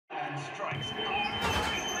It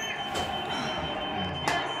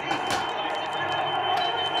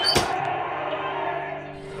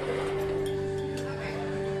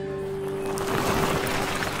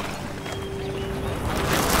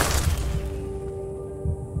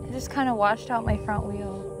just kind of washed out my front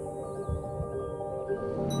wheel.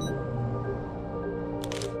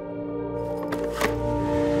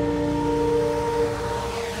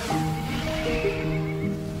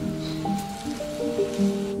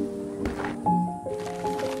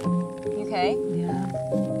 You okay? Yeah.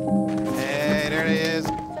 Hey, there he is.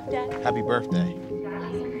 What's up, Dad? Happy birthday.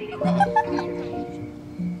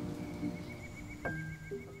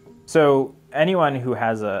 So anyone who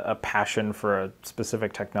has a passion for a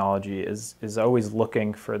specific technology is always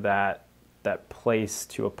looking for that place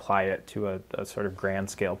to apply it to a sort of grand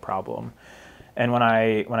scale problem. And when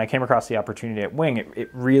I came across the opportunity at Wing, it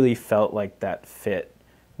really felt like that fit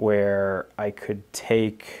where I could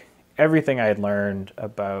take everything I had learned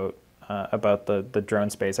about the drone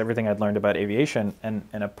space, everything I'd learned about aviation, and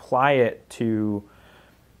apply it to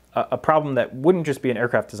a problem that wouldn't just be an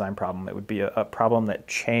aircraft design problem. It would be a problem that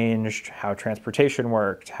changed how transportation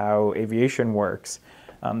worked, how aviation works.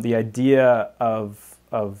 The idea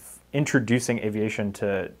of introducing aviation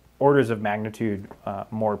to orders of magnitude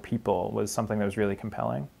more people was something that was really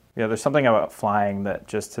compelling. Yeah, there's something about flying that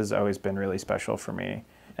just has always been really special for me,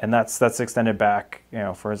 and that's extended back,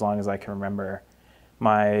 for as long as I can remember.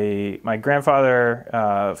 My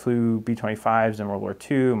grandfather flew B-25s in World War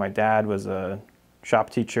II. My dad was a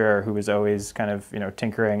shop teacher who was always kind of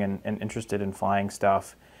tinkering and interested in flying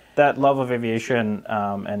stuff. That love of aviation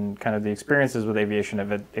and kind of the experiences with aviation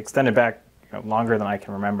have extended back longer than I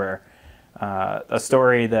can remember. A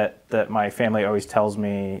story that my family always tells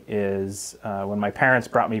me is when my parents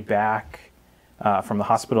brought me back from the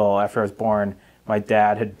hospital after I was born, my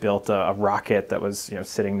dad had built a rocket that was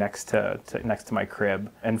sitting next to my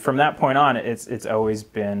crib. And from that point on, it's always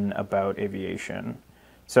been about aviation.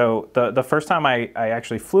 So the first time I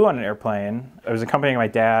actually flew on an airplane, I was accompanying my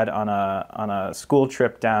dad on a school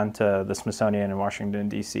trip down to the Smithsonian in Washington,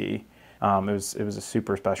 D.C. It was a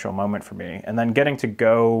super special moment for me. And then getting to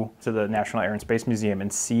go to the National Air and Space Museum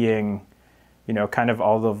and seeing, kind of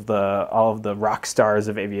all of the rock stars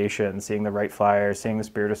of aviation, seeing the Wright Flyer, seeing the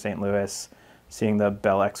Spirit of St. Louis, seeing the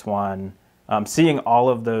Bell X-1, seeing all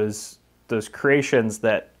of those creations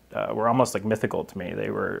that were almost like mythical to me. They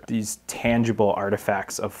were these tangible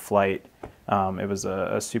artifacts of flight. It was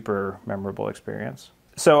a super memorable experience.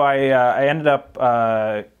 So I ended up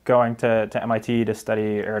going to MIT to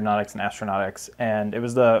study aeronautics and astronautics, and it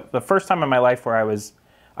was the first time in my life where I was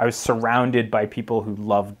surrounded by people who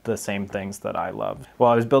loved the same things that I loved.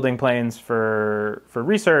 While I was building planes for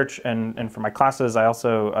research and for my classes, I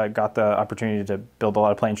also got the opportunity to build a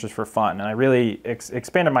lot of planes just for fun. And I really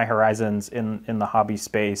expanded my horizons in the hobby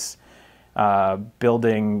space,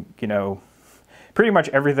 building, pretty much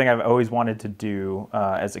everything I've always wanted to do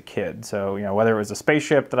as a kid. So, whether it was a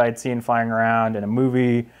spaceship that I'd seen flying around in a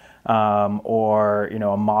movie, or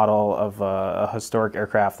a model of a historic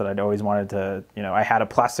aircraft that I'd always wanted to, I had a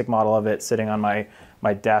plastic model of it sitting on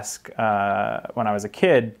my desk when I was a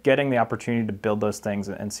kid. Getting the opportunity to build those things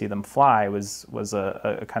and see them fly was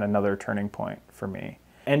a kind of another turning point for me.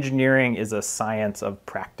 Engineering is a science of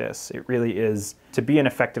practice. It really is. To be an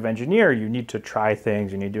effective engineer, you need to try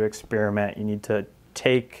things, you need to experiment, you need to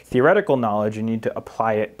take theoretical knowledge, you need to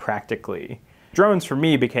apply it practically. Drones for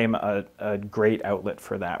me became a great outlet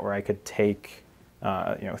for that, where I could take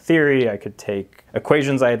theory, I could take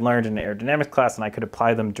equations I had learned in an aerodynamics class, and I could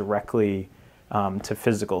apply them directly to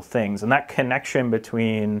physical things. And that connection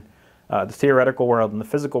between the theoretical world and the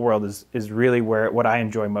physical world is really what I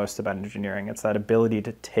enjoy most about engineering. It's that ability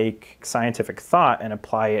to take scientific thought and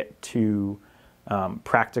apply it to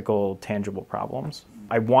practical, tangible problems.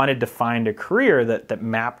 I wanted to find a career that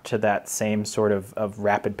mapped to that same sort of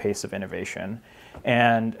rapid pace of innovation.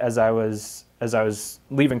 And as I was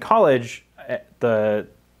leaving college, the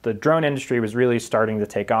drone industry was really starting to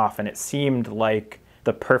take off, and it seemed like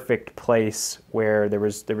the perfect place where there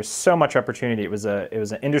was so much opportunity. It was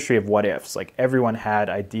an industry of what ifs. Like, everyone had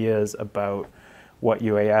ideas about what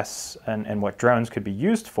UAS and what drones could be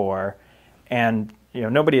used for, and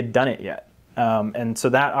nobody had done it yet. And so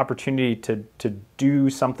that opportunity to do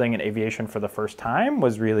something in aviation for the first time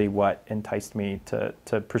was really what enticed me to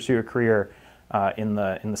pursue a career in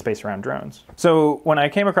the space around drones. So when I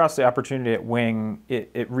came across the opportunity at Wing,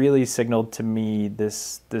 it really signaled to me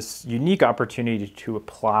this unique opportunity to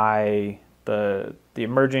apply the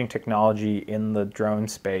emerging technology in the drone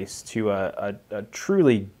space to a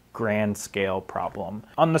truly grand scale problem.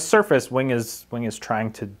 On the surface, Wing is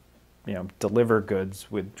trying to deliver goods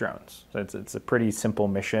with drones. So it's a pretty simple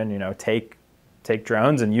mission. Take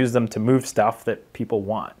drones and use them to move stuff that people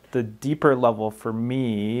want. The deeper level for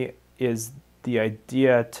me is the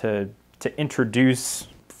idea to introduce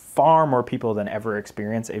far more people than ever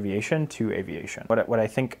experience aviation to aviation. What I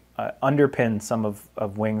think underpins some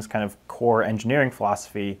of Wing's kind of core engineering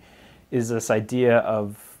philosophy is this idea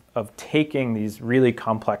of taking these really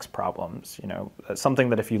complex problems. Something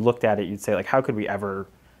that if you looked at it, you'd say, like, how could we ever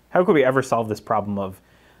solve this problem of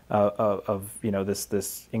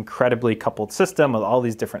this incredibly coupled system with all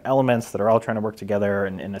these different elements that are all trying to work together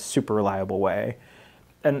in a super reliable way.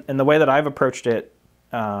 And the way that I've approached it,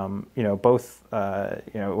 both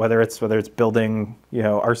whether it's building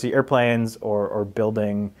RC airplanes or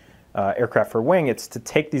building aircraft for Wing, it's to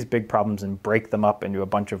take these big problems and break them up into a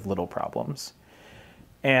bunch of little problems.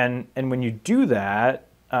 And when you do that,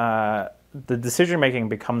 the decision making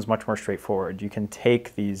becomes much more straightforward. You can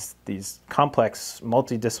take these complex,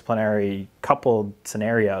 multidisciplinary, coupled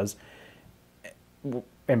scenarios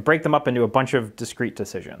and break them up into a bunch of discrete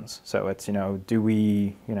decisions. So it's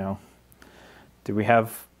do we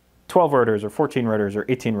have 12 rotors or 14 rotors or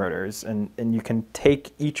 18 rotors, and you can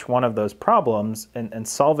take each one of those problems and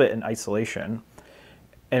solve it in isolation.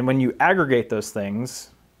 And when you aggregate those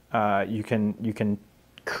things, you can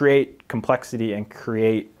create complexity and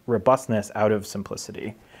create robustness out of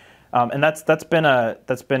simplicity. And that's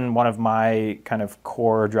been one of my kind of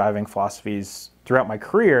core driving philosophies throughout my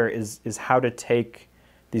career is how to take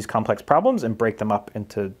these complex problems and break them up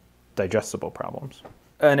into digestible problems.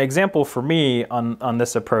 An example for me on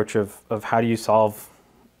this approach of how do you solve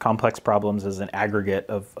complex problems as an aggregate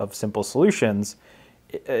of simple solutions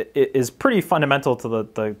is pretty fundamental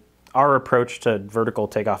to our approach to vertical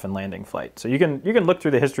takeoff and landing flight. So you can look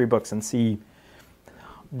through the history books and see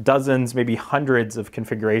dozens, maybe hundreds of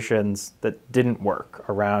configurations that didn't work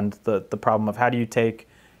around the problem of how do you take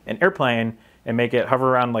an airplane and make it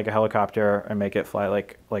hover around like a helicopter and make it fly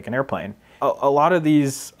like an airplane. A lot of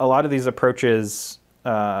these approaches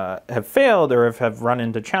have failed or have run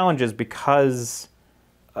into challenges because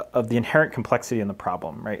of the inherent complexity in the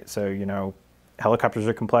problem, right? So, helicopters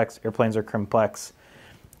are complex, airplanes are complex.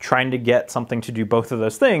 Trying to get something to do both of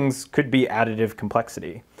those things could be additive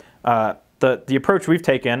complexity. The approach we've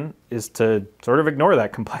taken is to sort of ignore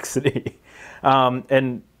that complexity.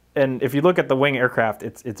 And if you look at the Wing aircraft,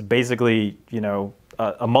 it's basically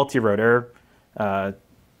a multi-rotor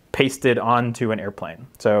pasted onto an airplane.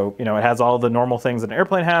 So it has all the normal things that an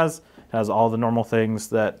airplane has. It has all the normal things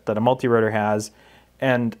that a multi-rotor has.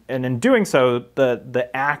 And in doing so, the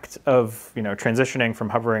act of transitioning from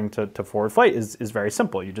hovering to forward flight is very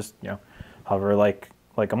simple. You just hover like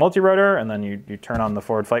a multi-rotor, and then you turn on the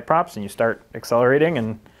forward flight props and you start accelerating.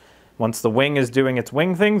 And once the wing is doing its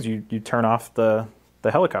wing things, you turn off the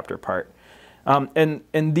helicopter part.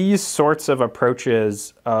 And these sorts of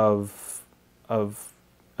approaches of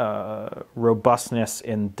robustness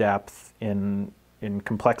in depth, in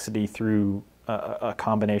complexity through a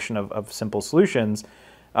combination of simple solutions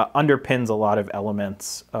underpins a lot of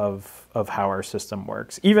elements of how our system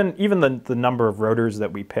works. Even the number of rotors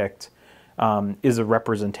that we picked is a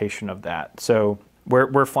representation of that. So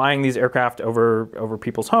we're flying these aircraft over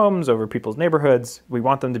people's homes, over people's neighborhoods. We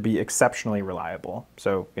want them to be exceptionally reliable.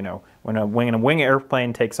 So when a wing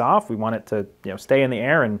airplane takes off, we want it to stay in the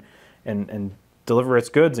air and deliver its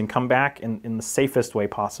goods and come back in the safest way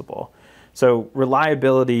possible. So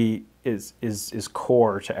reliability is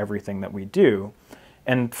core to everything that we do.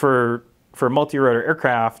 And for multi-rotor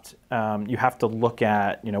aircraft, you have to look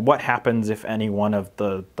at what happens if any one of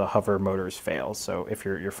the hover motors fails. So if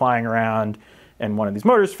you're flying around and one of these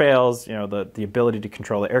motors fails, the ability to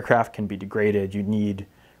control the aircraft can be degraded. You need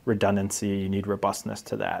redundancy, you need robustness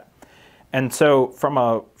to that. And so from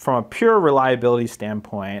a pure reliability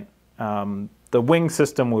standpoint, the wing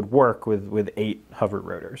system would work with 8 hover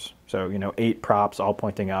rotors. So 8 props all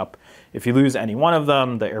pointing up. If you lose any one of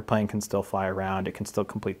them, the airplane can still fly around. It can still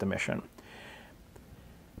complete the mission.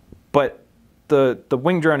 But the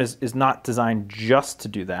wing drone is not designed just to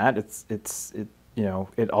do that.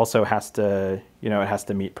 It also has to it has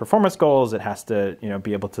to meet performance goals. It has to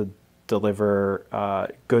be able to deliver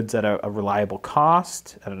goods at a reliable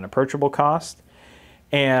cost, at an approachable cost.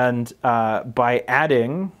 And by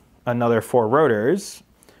adding another 4 rotors,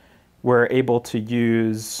 we're able to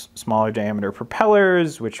use smaller diameter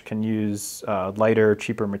propellers, which can use lighter,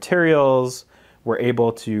 cheaper materials. We're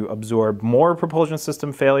able to absorb more propulsion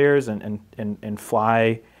system failures and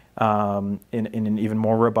fly in an even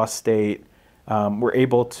more robust state. We're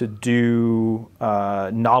able to do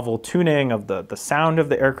novel tuning of the sound of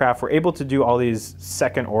the aircraft. We're able to do all these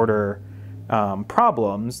second order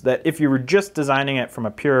problems that if you were just designing it from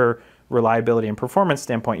a pure reliability and performance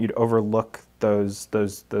standpoint, you'd overlook those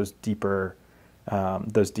deeper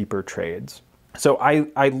trades. So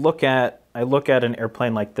I look at an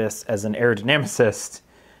airplane like this as an aerodynamicist,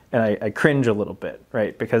 and I cringe a little bit,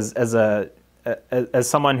 right? Because as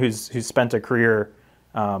someone who's spent a career,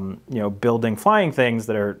 building flying things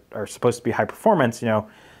that are supposed to be high performance,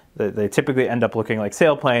 they typically end up looking like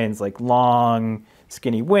sailplanes, like long,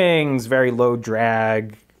 skinny wings, very low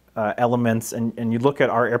drag elements, and you look at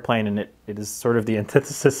our airplane, and it is sort of the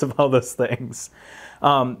antithesis of all those things.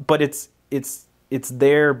 But it's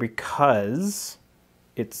there because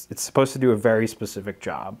it's supposed to do a very specific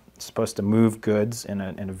job. It's supposed to move goods in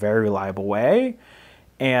a very reliable way,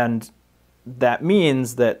 and that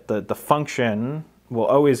means that the function will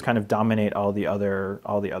always kind of dominate all the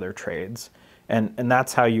other trades. And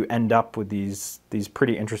that's how you end up with these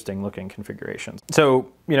pretty interesting looking configurations. So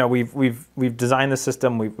we've designed the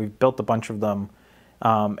system, we've built a bunch of them,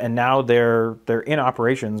 and now they're in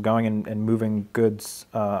operations, going and moving goods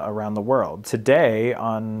around the world. Today,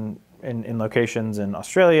 in locations in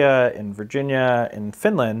Australia, in Virginia, in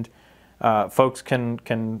Finland, folks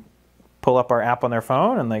can pull up our app on their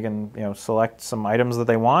phone, and they can select some items that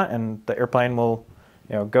they want, and the airplane will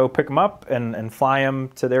go pick them up and fly them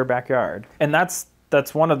to their backyard. And that's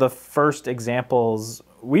one of the first examples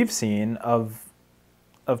we've seen of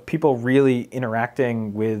people really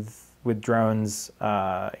interacting with drones,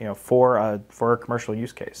 for a commercial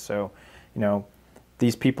use case. So,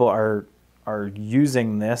 these people are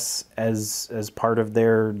using this as part of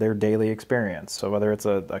their daily experience. So whether it's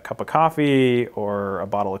a cup of coffee or a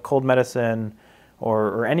bottle of cold medicine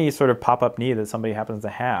or any sort of pop-up need that somebody happens to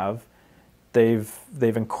have, they've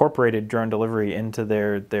incorporated drone delivery into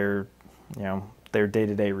their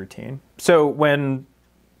day-to-day routine. So when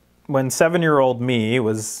 7-year-old me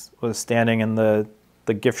was standing in the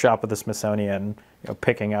gift shop of the Smithsonian,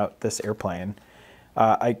 picking out this airplane,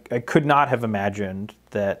 I could not have imagined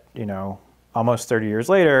that almost 30 years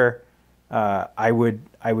later, I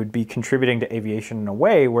would be contributing to aviation in a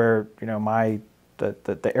way where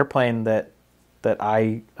the airplane that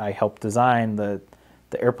I helped design, the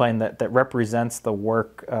airplane that represents the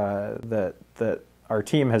work that our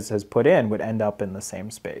team has put in, would end up in the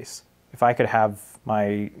same space. If I could have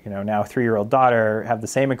my now 3-year-old daughter have the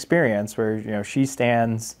same experience where she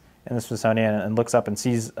stands in the Smithsonian and looks up and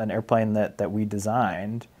sees an airplane that we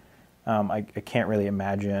designed, I can't really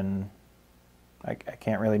imagine. I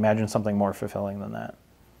can't really imagine something more fulfilling than that.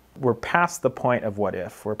 We're past the point of what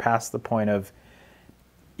if. We're past the point of,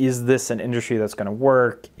 is this an industry that's going to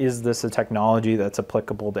work? Is this a technology that's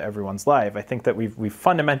applicable to everyone's life? I think that we've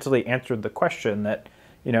fundamentally answered the question that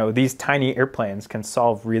these tiny airplanes can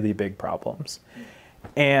solve really big problems.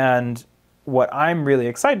 And what I'm really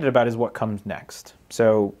excited about is what comes next.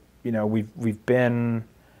 So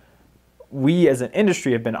we as an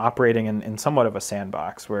industry have been operating in somewhat of a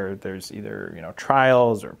sandbox where there's either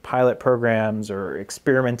trials or pilot programs or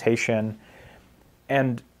experimentation,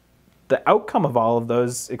 and the outcome of all of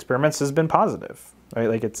those experiments has been positive, right?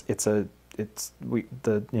 Like the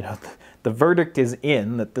verdict is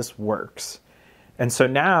in that this works, and so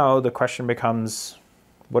now the question becomes,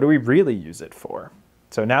 what do we really use it for?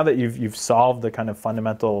 So now that you've solved the kind of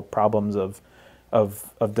fundamental problems of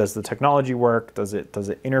does the technology work? Does it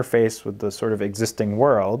interface with the sort of existing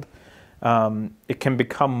world? It can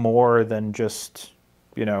become more than just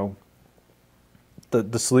the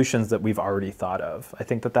solutions that we've already thought of. I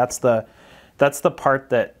think that's the part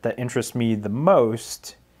that interests me the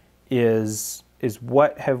most is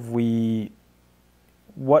what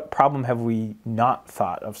problem have we not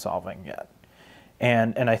thought of solving yet?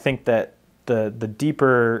 And I think that the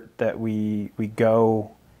deeper that we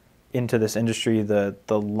go into this industry, the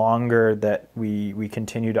longer that we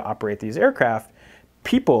continue to operate these aircraft,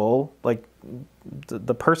 people like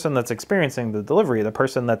the person that's experiencing the delivery, the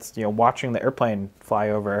person that's watching the airplane fly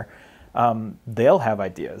over, they'll have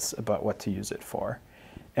ideas about what to use it for,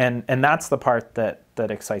 and that's the part that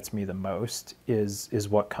excites me the most is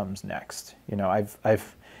what comes next.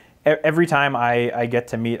 Every time I get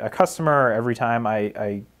to meet a customer, every time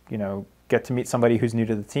I get to meet somebody who's new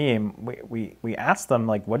to the team, we ask them,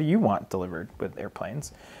 like, what do you want delivered with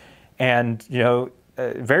airplanes? And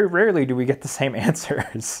very rarely do we get the same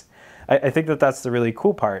answers. I think that's the really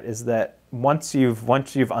cool part, is that once you've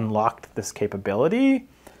unlocked this capability,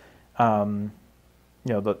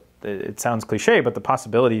 it sounds cliche, but the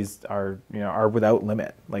possibilities are without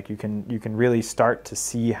limit. Like you can really start to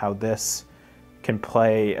see how this can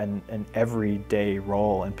play an everyday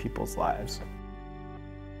role in people's lives.